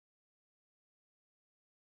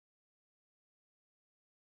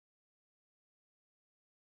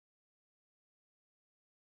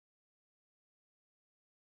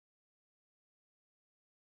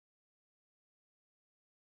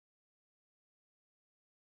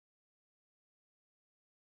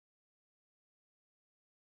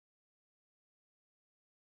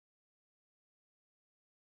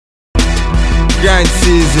grind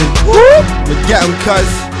season. We get 'em, cuz.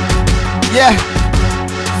 Yeah.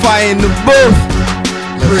 Fire in the booth.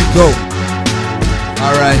 Let's go.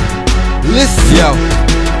 Alright. Listen, yo.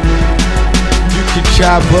 You can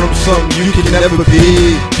try, but I'm something you can never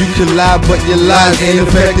be. You can lie, but your lies ain't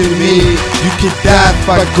affecting me. You can die if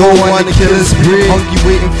I go on a killing spree. Hungry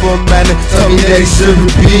waiting for a man to tell me that he's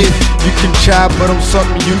serving beef. You can try, but I'm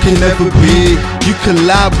something you can never be. You can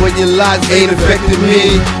lie, but your lies ain't affecting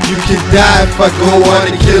me. You can die if I go on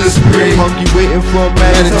a killing spree. Hungry waiting for a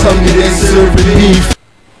man to tell me that he's serving beef.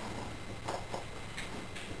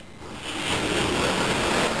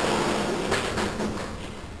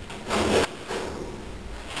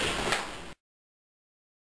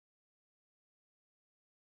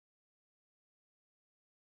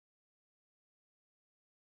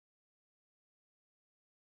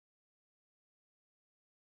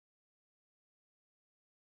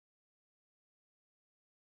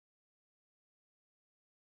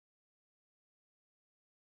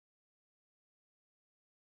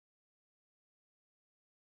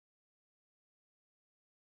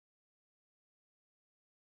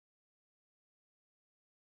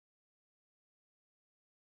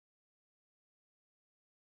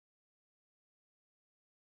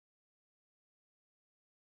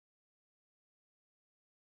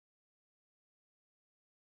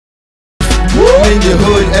 In your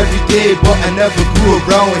hood every day, but I never grew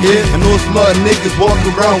around here. I know it's a lot of niggas walk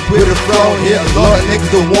around with a frown here. A lot of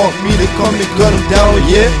niggas don't want me to come and gun them down,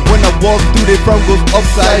 yeah. When I walk through, their front goes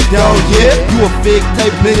upside down, yeah. You a fake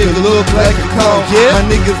type nigga, look like a clown, yeah. My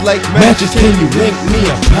niggas like Matchez, can you rent me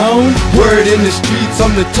a pound? Word in the streets,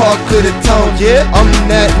 I'm the talk of the town, yeah. I'm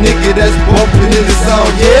that nigga that's bumping in the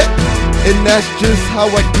sound, yeah. And that's just how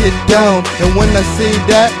I get down. And when I say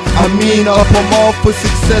that, I mean I'm all for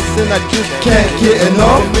success and I just can't get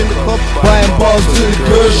enough. I'm in the club buying balls to the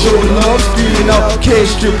girls, showing love, screaming out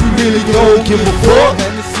K-strip, we really don't give a fuck.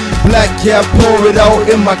 Black, yeah, pour it out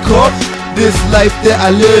in my cup. This life that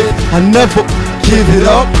I live, I never give it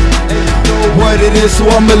up. And you know what it is, so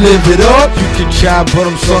I'ma live it up. You can try, but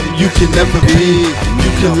I'm something you can never be.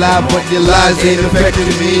 You can lie, but your lies ain't affecting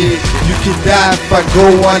me. You can die if I go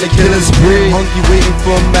on a killing spree. Hungry waiting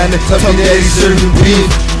for a man to tell me that he's serving beef.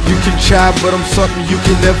 You can try, but I'm something you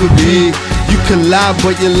can never be. You can lie,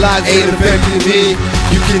 but your lies ain't affecting me.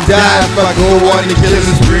 You can die if I go on a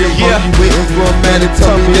killing spree. Hungry waiting for a man to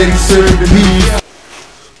tell me that he's serving beef.